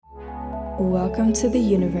Welcome to the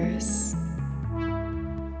universe.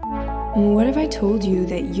 What if I told you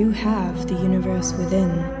that you have the universe within?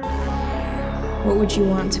 What would you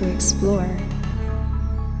want to explore?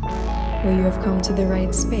 Well, you have come to the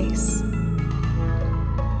right space.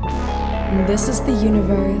 This is the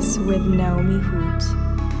universe with Naomi Hoot.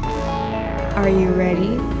 Are you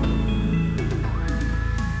ready?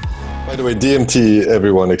 By the way, DMT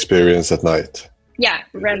everyone experience at night. Yeah,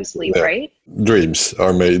 REM sleep, right? Dreams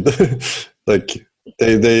are made. Like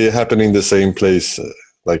they happen in the same place,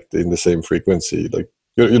 like in the same frequency. Like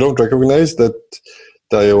you don't recognize that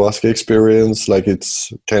the ayahuasca experience, like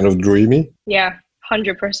it's kind of dreamy. Yeah,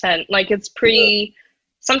 100%. Like it's pretty.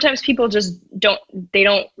 Sometimes people just don't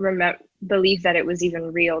believe that it was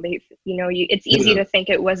even real. It's easy to think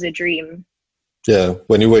it was a dream. Yeah,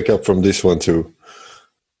 when you wake up from this one too.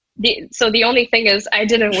 So the only thing is I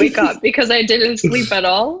didn't wake up because I didn't sleep at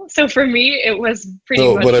all. So for me, it was pretty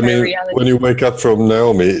much but I mean, reality. when you wake up from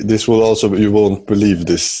Naomi, this will also, you won't believe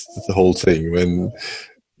this, the whole thing.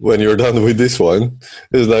 When you're done with this one,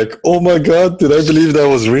 it's like, oh my God, did I believe that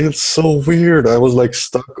was real? So weird. I was like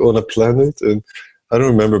stuck on a planet and I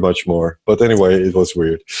don't remember much more. But anyway, it was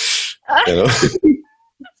weird. You know?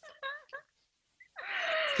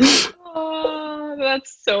 Oh,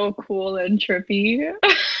 that's so cool and trippy.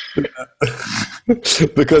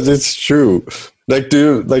 Because it's true.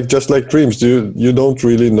 Just like dreams, you don't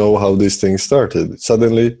really know how this thing started.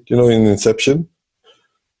 Suddenly, in Inception,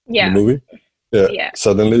 Yeah. the movie, yeah.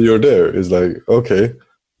 Suddenly you're there. It's like, okay,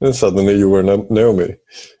 and suddenly you were Naomi,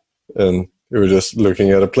 and you were just looking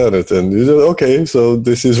at a planet, and you said, okay, so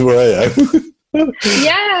this is where I am.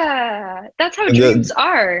 Yeah, that's how dreams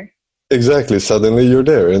are. Exactly. Suddenly you're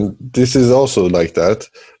there, and this is also like that.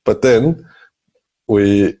 But then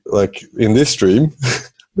we, like in this dream,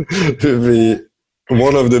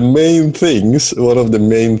 one of the main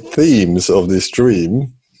themes of this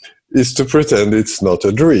dream is to pretend it's not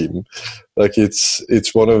a dream. Like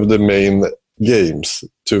it's one of the main games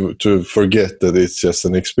to forget that it's just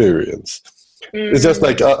an experience. Mm. It's just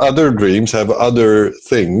like other dreams have other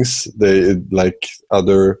things, they like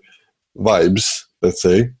other vibes, let's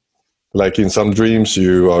say. Like in some dreams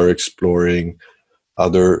you are exploring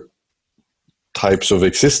other types of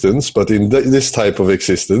existence, but in this type of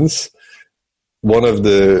existence, one of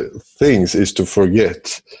the things is to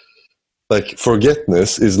forget. Like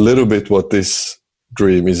forgetness is a little bit what this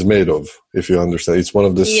dream is made of, if you understand. It's one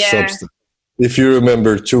of the substance. If you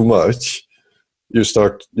remember too much, you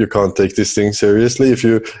can't take this thing seriously.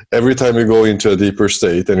 Every time you go into a deeper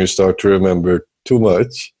state and you start to remember too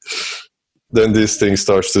much, then this thing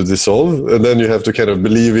starts to dissolve, and then you have to kind of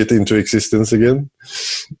believe it into existence again.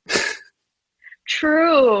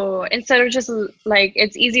 True. Instead of just like,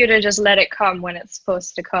 it's easier to just let it come when it's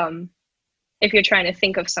supposed to come if you're trying to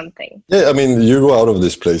think of something. Yeah, I mean, you go out of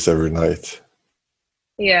this place every night.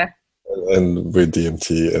 Yeah. And with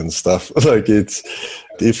DMT and stuff. Like it's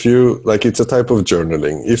a type of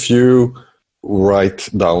journaling. If you write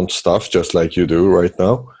down stuff just like you do right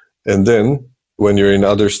now, and then when you're in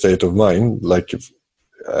other state of mind, like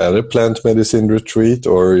at a plant medicine retreat,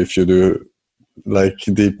 or if you do like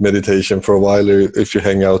deep meditation for a while, or if you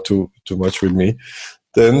hang out too much with me,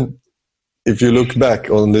 then if you look back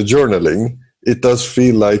on the journaling, it does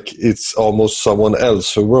feel like it's almost someone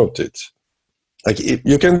else who wrote it. Like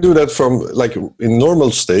you can do that from, like in normal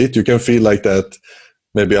state, you can feel like that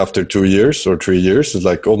maybe after 2 years or 3 years. It's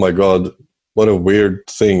like, oh my God, what a weird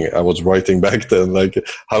thing I was writing back then. Like,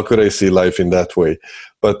 how could I see life in that way?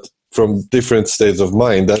 But from different states of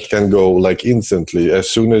mind, that can go like instantly. As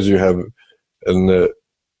soon as you have a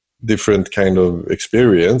different kind of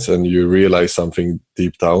experience and you realize something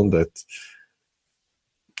deep down that,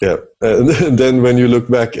 and then when you look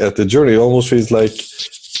back at the journey, it almost feels like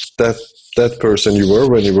that person you were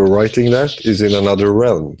when you were writing that is in another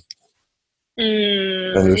realm.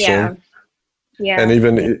 Yeah. And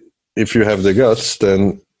even if you have the guts,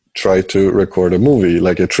 then try to record a movie,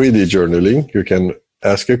 like a 3D journaling. You can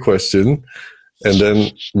ask a question and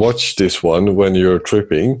then watch this one when you're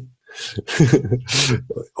tripping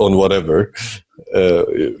on whatever,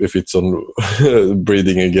 if it's on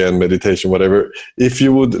breathing again, meditation, whatever. If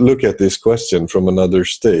you would look at this question from another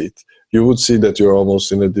state, you would see that you're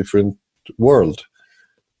almost in a different world.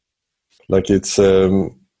 Like it's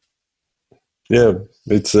the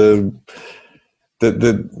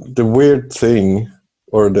weird thing,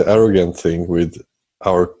 or the arrogant thing with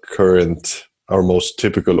our most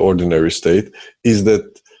typical ordinary state, is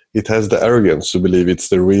that it has the arrogance to believe it's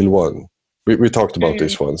the real one. We talked about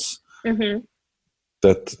this once. Mm-hmm.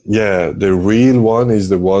 That, the real one is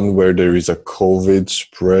the one where there is a COVID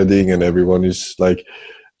spreading and everyone is like,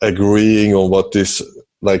 agreeing on what this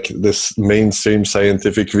mainstream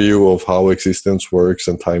scientific view of how existence works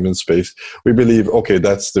and time and space. We believe, okay,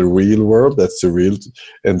 that's the real world,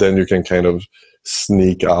 and then you can kind of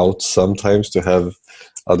sneak out sometimes to have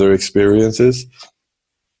other experiences.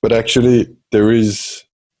 But actually, there is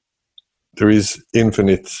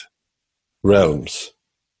infinite realms.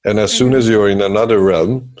 And as soon as you're in another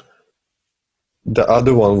realm, the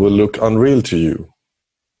other one will look unreal to you.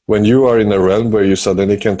 When you are in a realm where you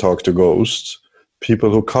suddenly can talk to ghosts, people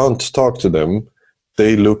who can't talk to them,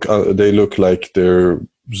 they look like they're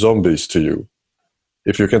zombies to you.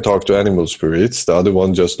 If you can talk to animal spirits, the other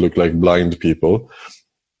one just look like blind people.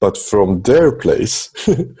 But from their place,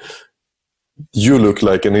 you look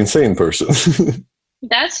like an insane person.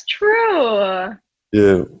 That's true.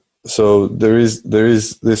 Yeah. So there is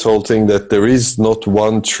this whole thing that there is not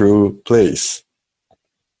one true place.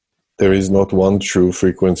 There is not one true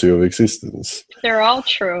frequency of existence. They're all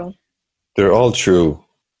true. They're all true.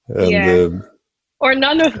 And, or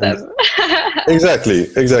none of them. Exactly.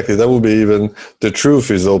 That will be even, the truth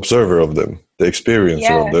is the observer of them. The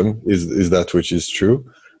experiencer of them is that which is true.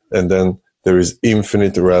 And then there is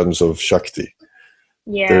infinite realms of Shakti.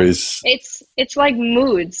 Yeah, there is. It's like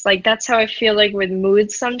moods. Like that's how I feel like with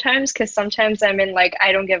moods sometimes. Because sometimes I'm in like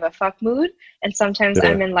I don't give a fuck mood, and sometimes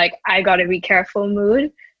I'm in like I gotta be careful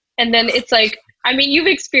mood. And then it's like, I mean, you've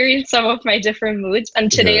experienced some of my different moods,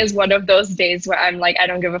 and today is one of those days where I'm like I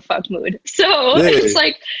don't give a fuck mood. So it's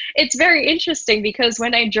like it's very interesting because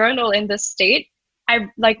when I journal in this state, I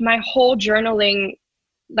like my whole journaling,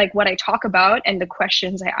 like what I talk about and the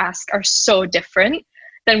questions I ask are so different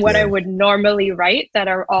than what I would normally write that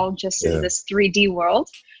are all just in this 3D world.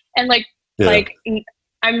 And like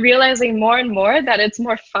I'm realizing more and more that it's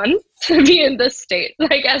more fun to be in this state.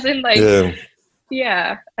 Like as in like,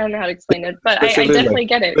 I don't know how to explain it, but I definitely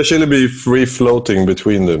get it. Especially be free floating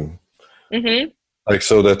between them. Mm-hmm. Like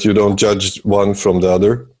so that you don't judge one from the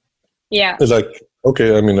other. Yeah. It's like,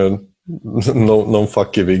 okay, I'm in a no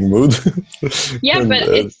fuck giving mood. And,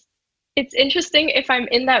 but it's interesting if I'm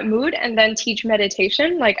in that mood and then teach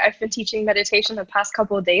meditation. Like I've been teaching meditation the past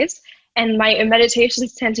couple of days, and my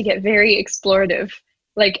meditations tend to get very explorative,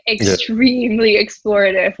 like extremely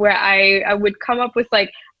explorative, where I would come up with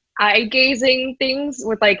like eye gazing things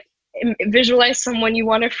with like visualize someone you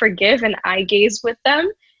want to forgive and eye gaze with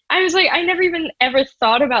them. I was like, I never even ever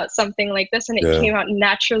thought about something like this, and it came out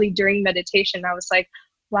naturally during meditation. I was like,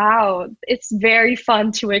 wow, it's very fun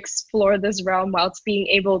to explore this realm whilst being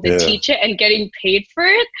able to teach it and getting paid for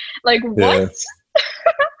it. Like, what?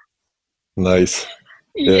 Nice.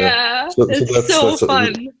 It's so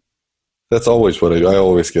fun. That's always what I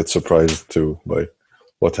always get surprised too by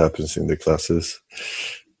what happens in the classes.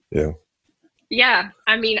 Yeah,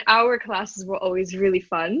 I mean, our classes were always really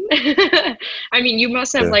fun. I mean, you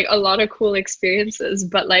must have like a lot of cool experiences,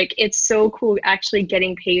 but like it's so cool actually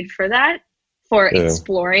getting paid for that. For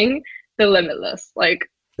exploring the limitless, like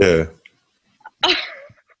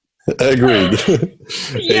agreed.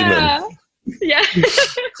 Yeah.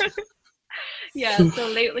 So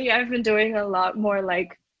lately I've been doing a lot more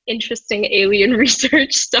like interesting alien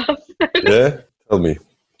research stuff. Tell me,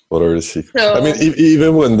 what are the secrets? I mean,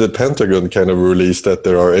 even when the Pentagon kind of released that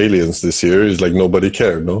there are aliens this year, it's like nobody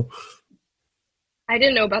cared. No, I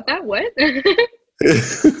didn't know about that. What?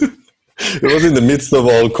 It was in the midst of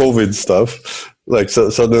all COVID stuff. Like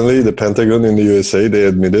suddenly the Pentagon in the USA, they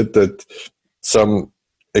admitted that some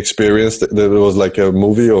experience that there was like a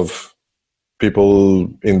movie of people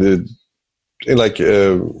in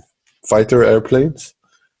fighter airplanes.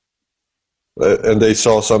 And they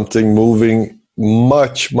saw something moving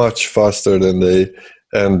much, much faster than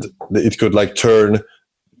and it could like turn,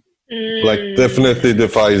 like definitely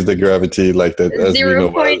defies the gravity like that.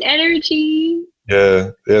 0 point energy. Yeah,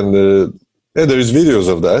 and there's videos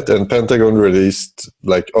of that, and Pentagon released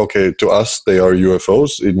like, okay, to us they are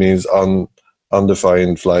UFOs. It means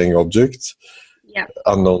undefined flying objects,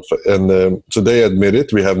 unknown, and so they admit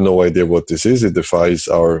it. We have no idea what this is. It defies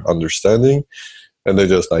our understanding, and they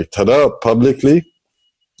just like ta-da publicly,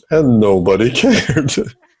 and nobody cared.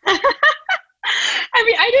 I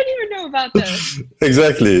mean, I didn't even know about this.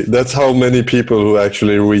 Exactly. That's how many people who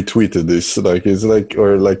actually retweeted this. Like, it's like,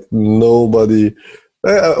 or like nobody,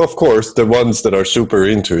 of course, the ones that are super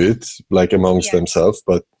into it, like amongst themselves,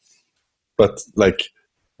 but like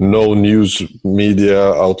no news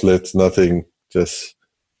media outlet, nothing, just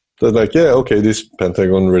they're like, yeah, okay, this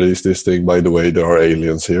Pentagon released this thing. By the way, there are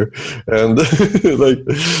aliens here. And like,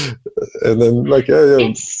 and then like,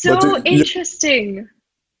 It's so interesting.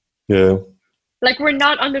 Yeah. Like we're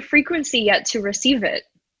not on the frequency yet to receive it.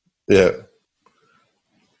 Yeah.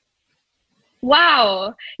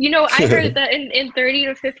 Wow. I heard that in 30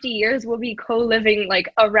 to 50 years we'll be co-living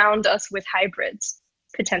like around us with hybrids,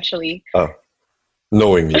 potentially.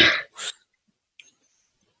 Knowingly.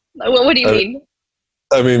 What do you mean?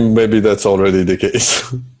 I mean, maybe that's already the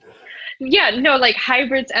case. Yeah, no, like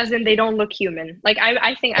hybrids as in they don't look human. Like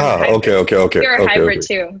I think I'm a hybrid. Okay. You're a hybrid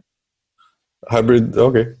too. Hybrid,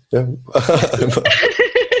 okay, yeah.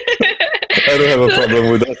 I don't have a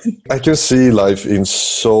problem with that. I can see life in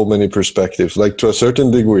so many perspectives. Like to a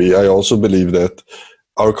certain degree, I also believe that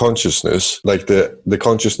our consciousness, like the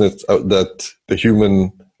consciousness that the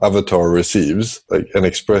human avatar receives, like and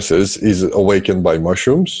expresses, is awakened by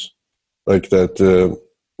mushrooms. Like that,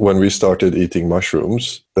 when we started eating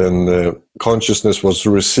mushrooms, then consciousness was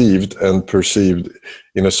received and perceived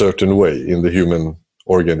in a certain way in the human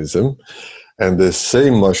organism. And the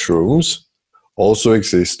same mushrooms also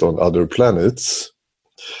exist on other planets.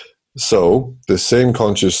 So the same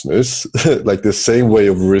consciousness, like the same way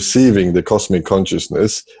of receiving the cosmic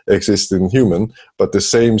consciousness exists in human, but the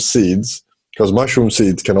same seeds, because mushroom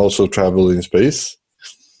seeds can also travel in space,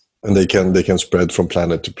 and they can spread from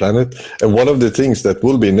planet to planet. And one of the things that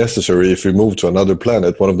will be necessary if we move to another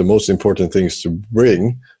planet, one of the most important things to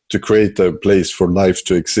bring to create a place for life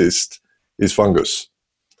to exist is fungus,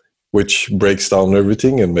 which breaks down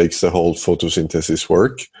everything and makes the whole photosynthesis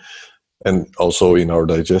work, and also in our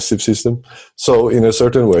digestive system. So in a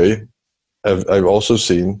certain way, I've also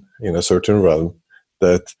seen in a certain realm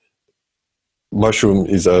that mushroom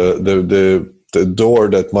is the door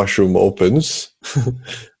that mushroom opens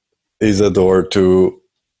is a door to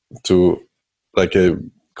like a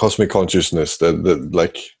cosmic consciousness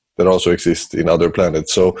that also exists in other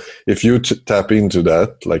planets. So if you tap into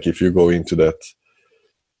that, like if you go into that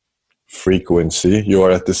frequency, you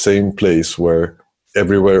are at the same place where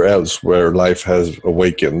everywhere else where life has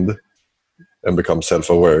awakened and become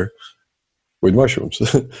self-aware with mushrooms.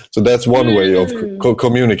 So that's one way of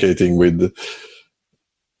communicating with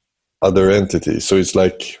other entities. So it's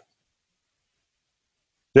like,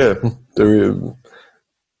 yeah,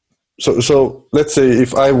 so let's say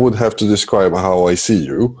if I would have to describe how I see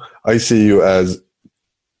you as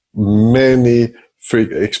many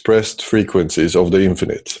expressed frequencies of the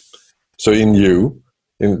infinite. So in you,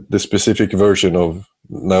 in the specific version of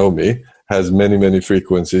Naomi, has many, many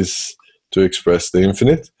frequencies to express the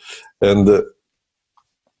infinite. And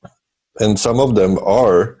some of them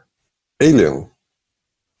are alien.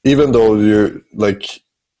 Even though you're like,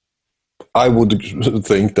 I would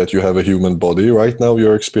think that you have a human body right now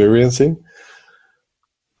you're experiencing.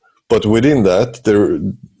 But within that,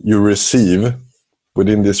 you receive,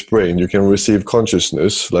 within this brain, you can receive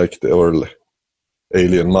consciousness, like or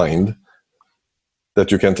alien mind, that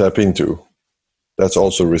you can tap into. That's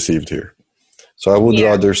also received here. So I would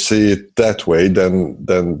rather see it that way than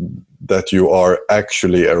that you are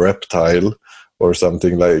actually a reptile or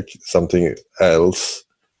something else,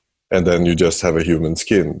 and then you just have a human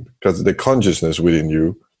skin. Because the consciousness within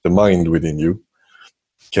you, the mind within you,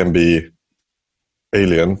 can be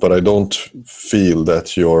alien, but I don't feel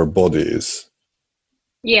that your body is.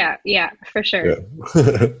 Yeah, for sure.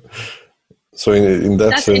 Yeah. So in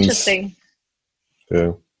that That's sense, interesting.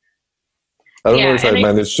 Yeah. I don't know if I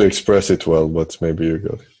managed to express it well, but maybe you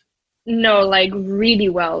got it. No, like really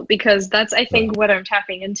well, because that's, I think, what I'm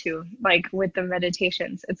tapping into, like with the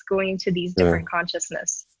meditations. It's going to these different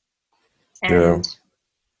consciousness. And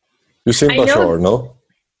you seen Bashar, no?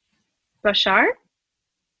 Bashar?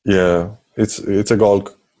 Yeah, it's a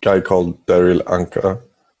guy called Daryl Anka,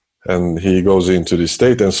 and he goes into this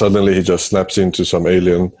state, and suddenly he just snaps into some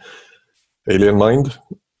alien mind,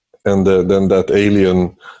 and then that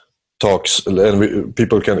alien talks, and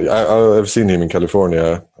people can. I've seen him in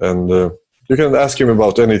California, and you can ask him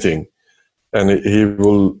about anything, and he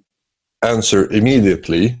will answer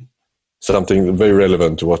immediately something very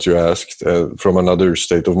relevant to what you asked from another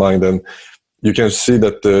state of mind, and you can see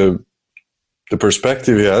that the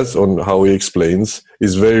perspective he has on how he explains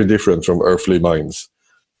is very different from earthly minds.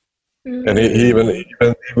 Mm-hmm. And he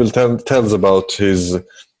will tells about his,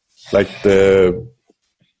 like the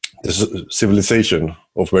civilization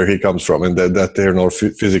of where he comes from, and that they're not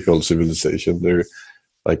physical civilization. They're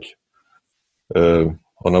like on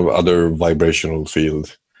another vibrational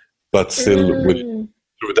field, but still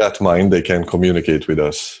through that mind they can communicate with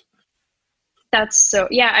us. That's so,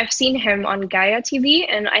 I've seen him on Gaia TV,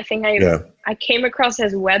 and I think I came across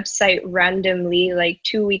his website randomly like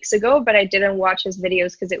 2 weeks ago, but I didn't watch his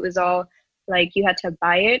videos because it was all like you had to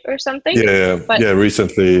buy it or something.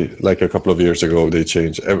 Recently, like a couple of years ago, they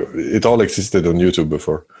changed. It all existed on YouTube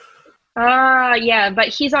before. But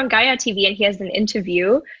he's on Gaia TV and he has an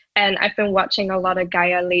interview, And I've been watching a lot of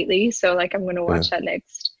Gaia lately, so like I'm gonna watch that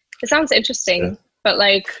next. It sounds interesting, but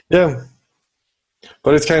like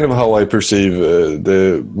but it's kind of how I perceive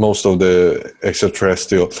the most of the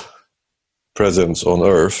extraterrestrial presence on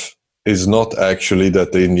Earth is not actually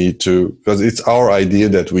that they need to, because it's our idea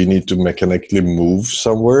that we need to mechanically move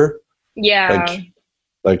somewhere.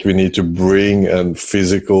 Like we need to bring a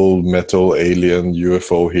physical metal alien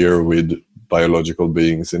UFO here with biological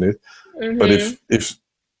beings in it. But if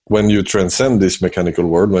when you transcend this mechanical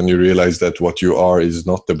world, when you realize that what you are is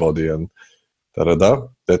not the body and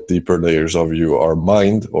that deeper layers of you are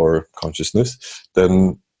mind or consciousness,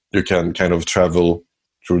 then you can kind of travel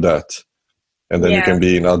through that. And then you can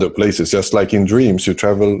be in other places. Just like in dreams, you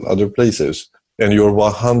travel other places and you're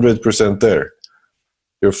 100% there.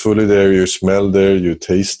 You're fully there, you smell there, you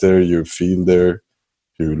taste there, you feel there,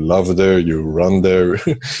 you love there, you run there.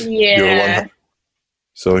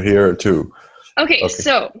 So here too. Okay,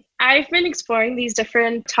 so I've been exploring these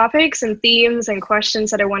different topics and themes and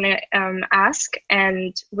questions that I want to ask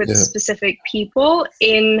and with specific people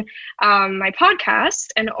in my podcast,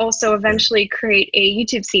 and also eventually create a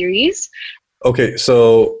YouTube series. Okay,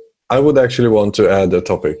 so I would actually want to add a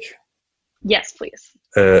topic. Yes, please.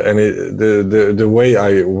 And the way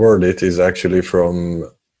I word it is actually from,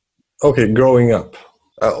 growing up.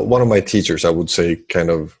 One of my teachers, I would say, kind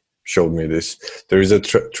of showed me this. There is a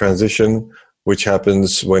transition which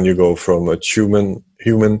happens when you go from a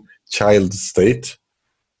human child state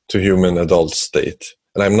to human adult state.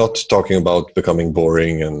 And I'm not talking about becoming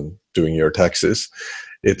boring and doing your taxes.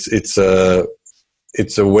 It's a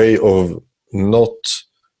way of not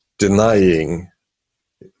denying,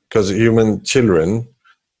 because human children,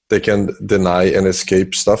 they can deny and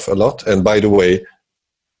escape stuff a lot. And by the way,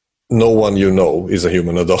 no one you know is a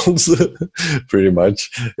human adult, pretty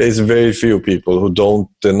much. There's very few people who don't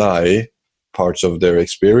deny parts of their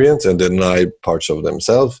experience and deny parts of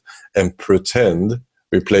themselves and pretend.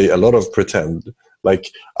 We play a lot of pretend.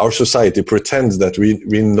 Like our society pretends that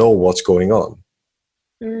we know what's going on.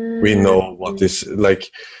 We know what is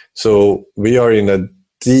like. So we are in a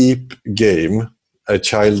deep game, a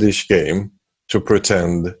childish game, to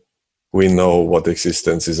pretend we know what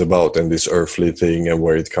existence is about and this earthly thing and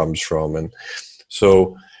where it comes from. And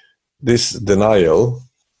so this denial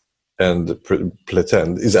and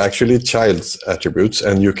pretend is actually child's attributes,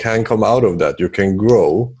 and you can come out of that. You can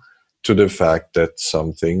grow to the fact that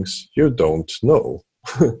some things you don't know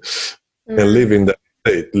and live in that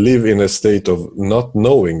state, live in a state of not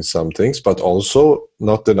knowing some things, but also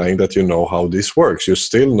not denying that you know how this works. You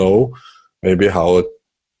still know maybe how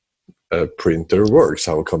a printer works,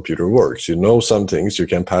 how a computer works. You know some things, you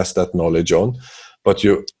can pass that knowledge on, but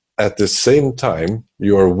you, at the same time,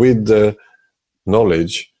 you are with the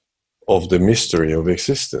knowledge of the mystery of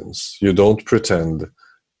existence. You don't pretend.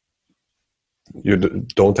 You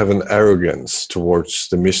don't have an arrogance towards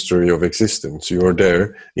the mystery of existence. You are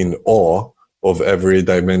there in awe of every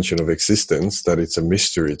dimension of existence, that it's a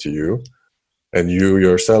mystery to you, and you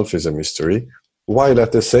yourself is a mystery, while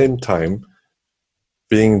at the same time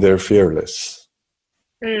being there fearless.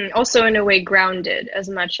 Also in a way grounded as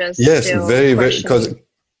much as very, because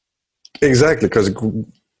exactly, because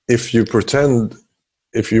if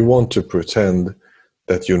you want to pretend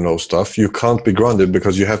that you know stuff, you can't be grounded,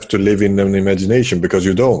 because you have to live in an imagination, because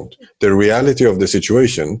you don't. The reality of the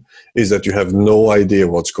situation is that you have no idea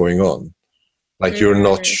what's going on. Like you're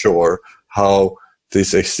not sure how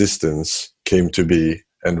this existence came to be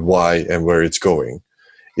and why and where it's going.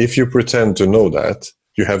 If you pretend to know that,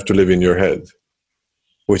 you have to live in your head,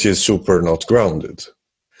 which is super not grounded.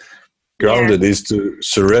 Grounded is to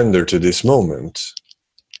surrender to this moment.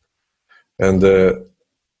 And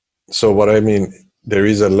so what I mean, there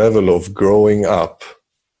is a level of growing up,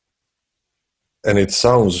 and it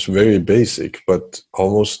sounds very basic, but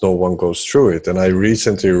almost no one goes through it. And I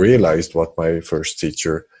recently realized what my first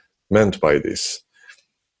teacher meant by this.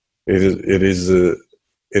 It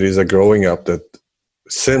is a growing up that,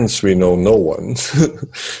 since we know no one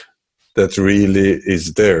that really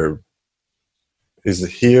is there, is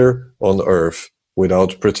here on earth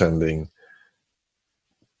without pretending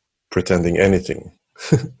anything.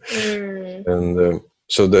 And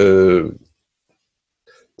so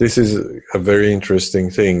this is a very interesting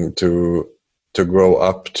thing to grow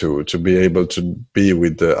up to be able to be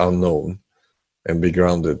with the unknown and be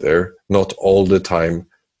grounded there, not all the time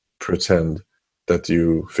pretend that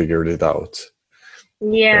you figured it out.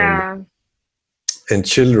 And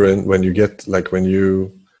children, when you get like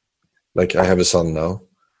I have a son now,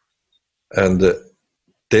 and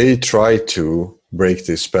they try to break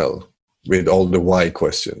this spell with all the why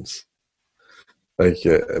questions. Like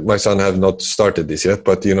my son have not started this yet,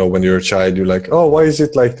 but you know, when you're a child, you're like, oh, why is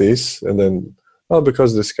it like this? And then, oh,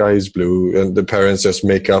 because the sky is blue, and the parents just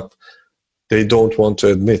make up. They don't want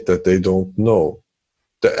to admit that they don't know.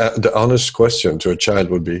 The honest question to a child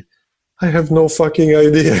would be, I have no fucking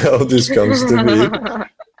idea how this comes to be.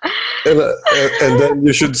 And then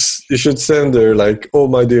you should send her like, oh,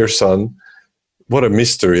 my dear son, what a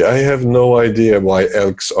mystery. I have no idea why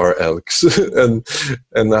elks are elks. and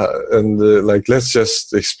like, let's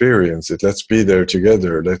just experience it. Let's be there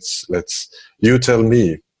together. You tell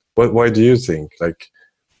me, why do you think? Like,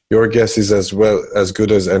 your guess is as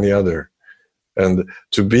good as any other. And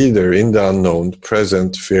to be there in the unknown,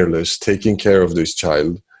 present, fearless, taking care of this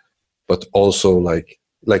child, but also like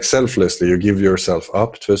selflessly, you give yourself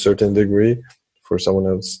up to a certain degree for someone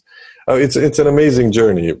else. It's an amazing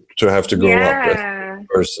journey to have to grow up as a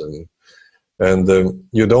person. And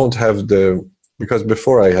you don't have because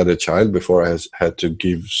before I had a child, before I had to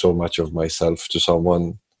give so much of myself to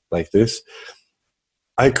someone like this,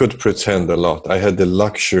 I could pretend a lot. I had the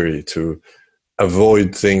luxury to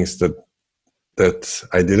avoid things that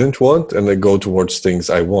I didn't want, and I go towards things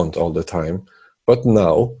I want all the time. But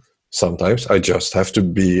now, sometimes I just have to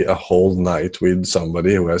be a whole night with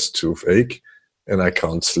somebody who has toothache, and I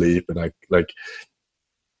can't sleep, and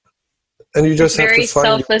and you just have to find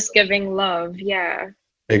very selfless giving love, yeah.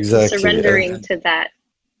 Exactly. Surrendering to that.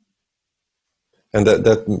 And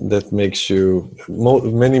that makes you.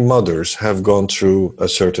 Many mothers have gone through a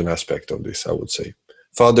certain aspect of this, I would say.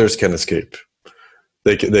 Fathers can escape.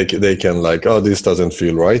 They can like, oh, this doesn't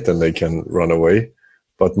feel right, and they can run away.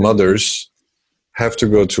 But mothers have to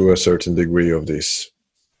go to a certain degree of this,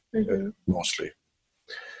 mostly.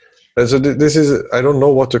 And so this is, I don't know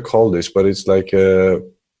what to call this, but it's like,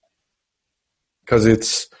 because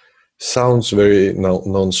it sounds very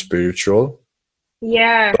non-spiritual.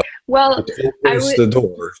 Yeah, well, it opens the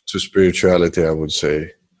door to spirituality, I would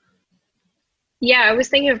say. Yeah, I was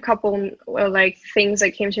thinking of a couple like things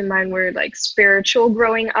that came to mind were like spiritual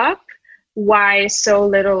growing up, why so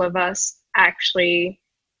little of us actually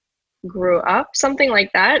grew up, something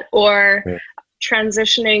like that, or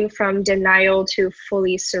transitioning from denial to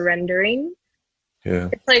fully surrendering. Yeah,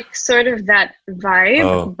 it's like sort of that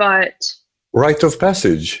vibe, but rite of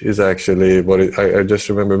passage is actually what I just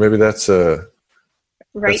remember. Maybe that's a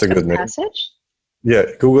good name. Passage. Yeah,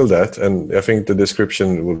 Google that, and I think the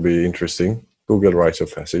description will be interesting. Google rites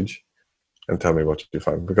of passage and tell me what you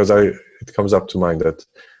find, because it comes up to mind that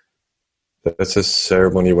that's a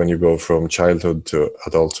ceremony when you go from childhood to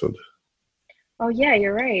adulthood. Oh yeah,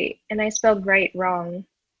 you're right. And I spelled right wrong.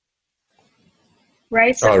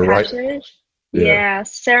 Rites of passage? Yeah,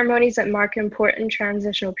 ceremonies that mark important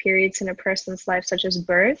transitional periods in a person's life, such as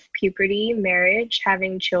birth, puberty, marriage,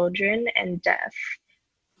 having children, and death.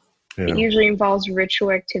 Yeah. It usually involves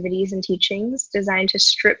ritual activities and teachings designed to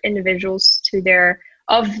strip individuals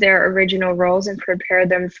of their original roles and prepare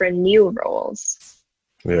them for new roles.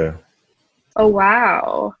 Yeah. Oh,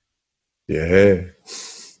 wow. Yeah.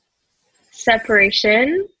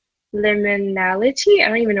 Separation, liminality, I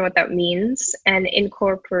don't even know what that means, and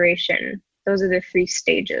incorporation. Those are the 3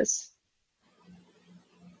 stages.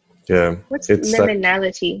 Yeah. What's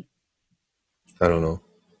liminality? I don't know.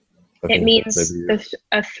 It means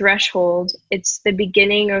a threshold. It's the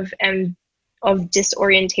beginning of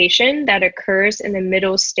disorientation that occurs in the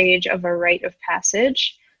middle stage of a rite of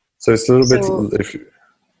passage. So it's a little bit,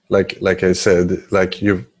 like I said,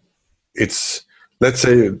 let's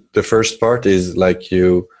say the first part is like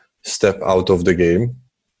you step out of the game.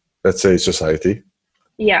 Let's say society.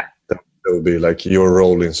 Yeah. That will be like your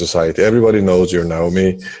role in society. Everybody knows you're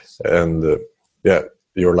Naomi, and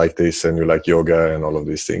you're like this, and you like yoga and all of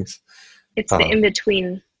these things. It's the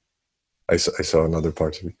in-between. I saw another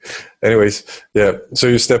part of it. Anyways, yeah. So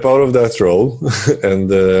you step out of that role,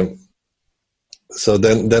 and so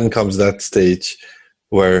then comes that stage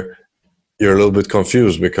where you're a little bit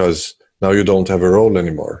confused because now you don't have a role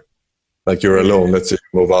anymore. Like you're alone. Let's say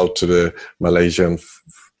you move out to the Malaysian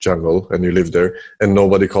jungle and you live there, and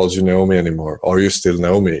nobody calls you Naomi anymore. Are you still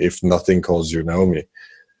Naomi if nothing calls you Naomi?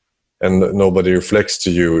 And nobody reflects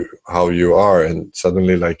to you how you are, and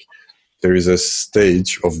suddenly like there is a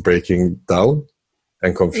stage of breaking down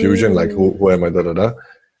and confusion, like who am I, da-da-da.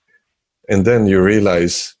 And then you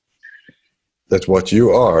realize that what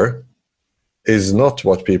you are is not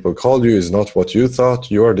what people call you, is not what you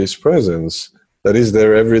thought. You are this presence that is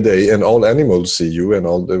there every day, and all animals see you and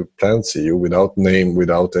all the plants see you without name,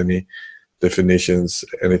 without any definitions,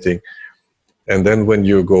 anything. And then when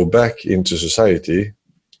you go back into society,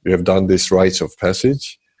 you have done this rites of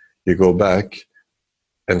passage, you go back,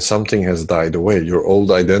 and something has died away. Your old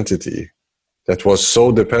identity that was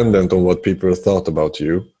so dependent on what people thought about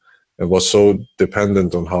you and was so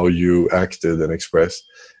dependent on how you acted and expressed,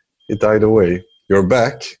 it died away. You're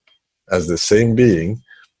back as the same being,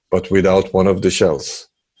 but without one of the shells.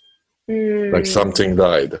 Like something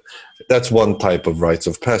died. That's one type of rites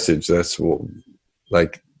of passage. That's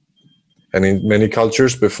like, and in many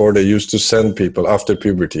cultures before, they used to send people after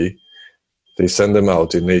puberty, they send them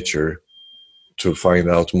out in nature to find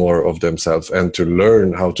out more of themselves and to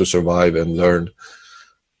learn how to survive and learn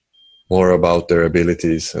more about their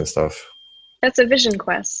abilities and stuff. That's a vision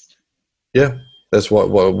quest. Yeah, that's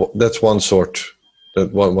that's one sort,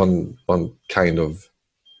 that one kind of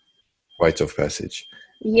rite of passage.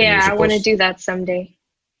 Yeah, I want to do that someday.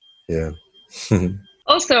 Yeah.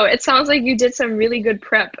 Also, it sounds like you did some really good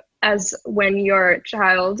prep, as when your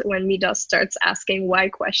child, when Midas starts asking why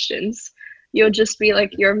questions, you'll just be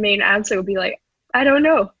like, your main answer will be like, I don't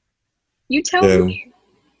know. You tell me.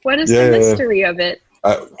 What is the mystery of it?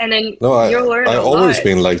 And then you'll learn a lot. I've always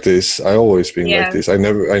been like this. Like this. I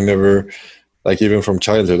never, like even from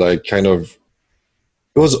childhood,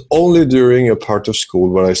 it was only during a part of school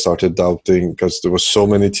where I started doubting, because there was so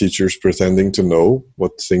many teachers pretending to know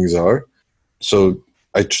what things are. So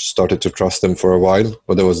I started to trust them for a while,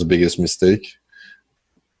 but that was the biggest mistake.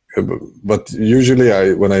 But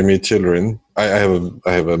usually when I meet children, I have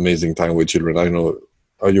an amazing time with children. I know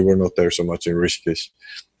you were not there so much in Rishikesh,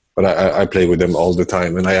 but I play with them all the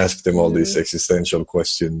time, and I ask them all these existential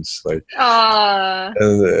questions, like,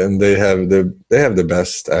 and they have the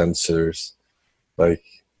best answers, like,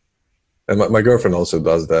 and my girlfriend also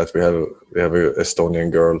does that. We have an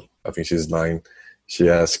Estonian girl. I think she's 9. She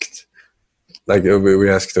asked, like, we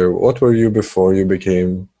asked her, what were you before you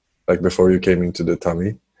came into the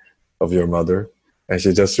tummy of your mother? And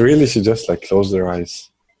she just like closed her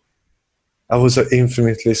eyes. I was an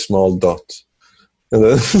infinitely small dot. And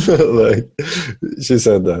then like she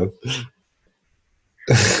said that.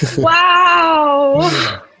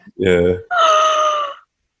 Wow. Yeah.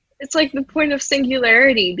 It's like the point of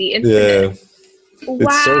singularity, the infinite. Yeah. Wow.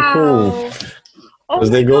 It's so cool.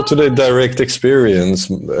 Because they go to the direct experience,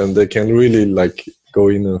 and they can really like go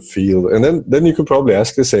in and feel. And then you could probably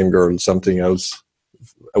ask the same girl something else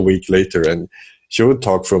a week later, and she would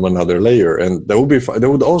talk from another layer, and that would be fine. They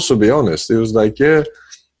would also be honest. It was like, yeah,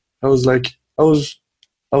 I was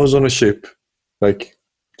on a ship, like,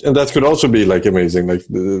 and that could also be like amazing. Like,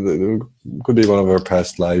 could be one of our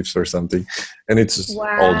past lives or something, and it's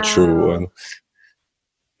all true. And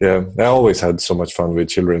yeah, I always had so much fun with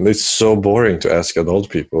children. It's so boring to ask adult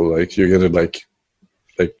people. Like, you're gonna like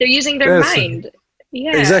they're using their mind.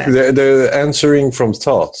 Yeah, exactly. They're answering from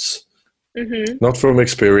thoughts. Mm-hmm. Not from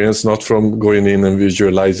experience, not from going in and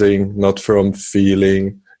visualizing, not from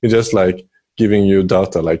feeling. It's just like giving you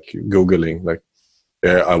data, like Googling, like,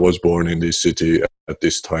 yeah, I was born in this city at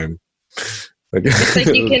this time. It's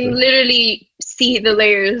like you can literally see the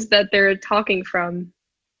layers that they're talking from.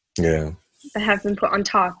 Yeah. That have been put on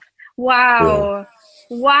top. Wow.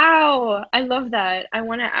 Yeah. Wow. I love that. I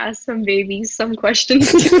want to ask some babies some questions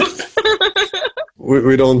too.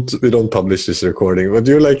 We don't publish this recording, but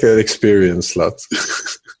you're like an experienced slut.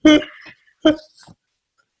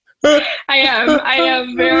 I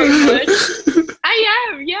am very much. I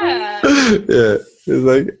am, yeah. Yeah. It's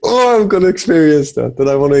like, I'm gonna experience that, and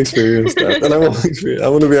I want to experience that, and I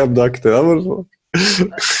want to be abducted.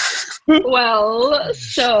 Well,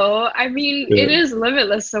 so I mean, it is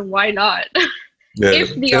limitless, so why not? Yeah.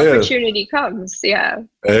 If the opportunity comes, yeah.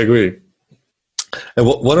 I agree. And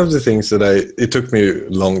one of the things that it took me a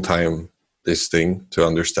long time, this thing, to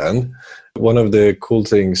understand. One of the cool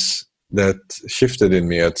things that shifted in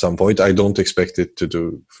me at some point, I don't expect it to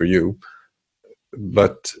do for you,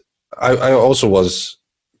 but I also was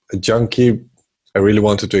a junkie. I really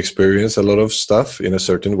wanted to experience a lot of stuff in a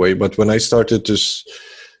certain way, but when I started to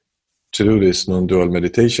do this non-dual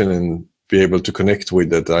meditation and be able to connect with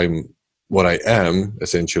that, what I am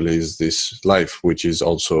essentially is this life, which is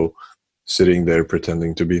also sitting there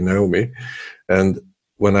pretending to be Naomi. And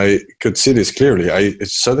when I could see this clearly, I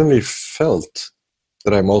suddenly felt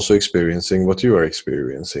that I'm also experiencing what you are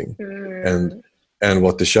experiencing, and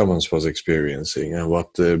what the shamans was experiencing, and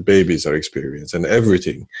what the babies are experiencing, and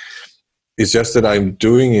everything. It's just that I'm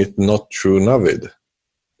doing it not through Navid.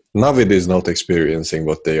 Navid is not experiencing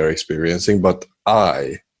what they are experiencing, but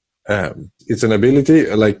I am. It's an ability,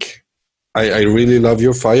 like, I really love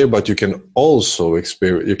your fire, but you can also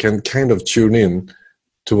you can kind of tune in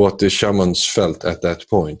to what the shamans felt at that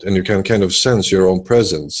point, and you can kind of sense your own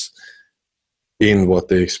presence in what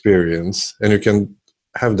they experience, and you can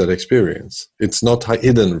have that experience. It's not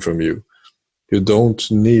hidden from you. You don't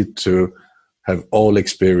need to have all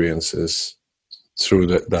experiences through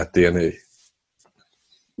that DNA.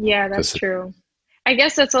 Yeah, that's true. I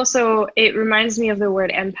guess that's also, it reminds me of the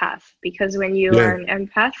word empath, because when you are an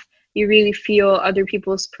empath, you really feel other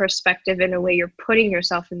people's perspective in a way. You're putting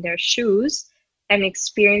yourself in their shoes and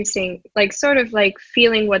experiencing, like, sort of like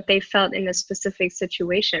feeling what they felt in a specific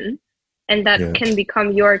situation. And that can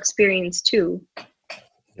become your experience too.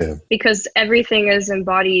 Yeah. Because everything is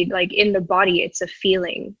embodied, like in the body, it's a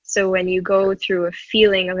feeling. So when you go through a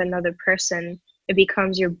feeling of another person, it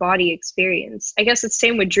becomes your body experience. I guess it's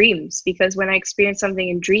same with dreams, because when I experience something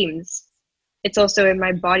in dreams, it's also in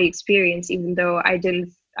my body experience, even though I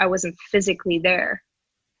wasn't physically there.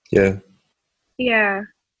 Yeah. Yeah.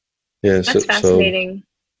 Yeah. That's fascinating.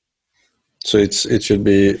 So it should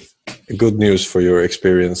be good news for your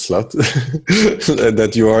experience, Slut,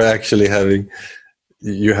 that you are actually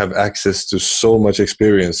you have access to so much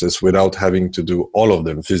experiences without having to do all of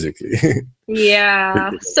them physically. Yeah,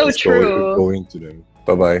 so true. Go into them.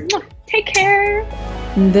 Bye-bye. Take care.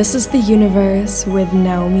 This is The Universe with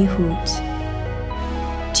Naomi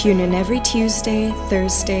Hoot. Tune in every Tuesday,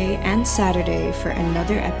 Thursday, and Saturday for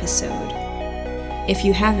another episode. If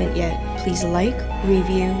you haven't yet, please like,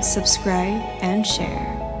 review, subscribe, and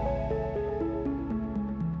share.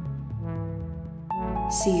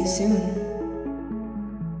 See you soon.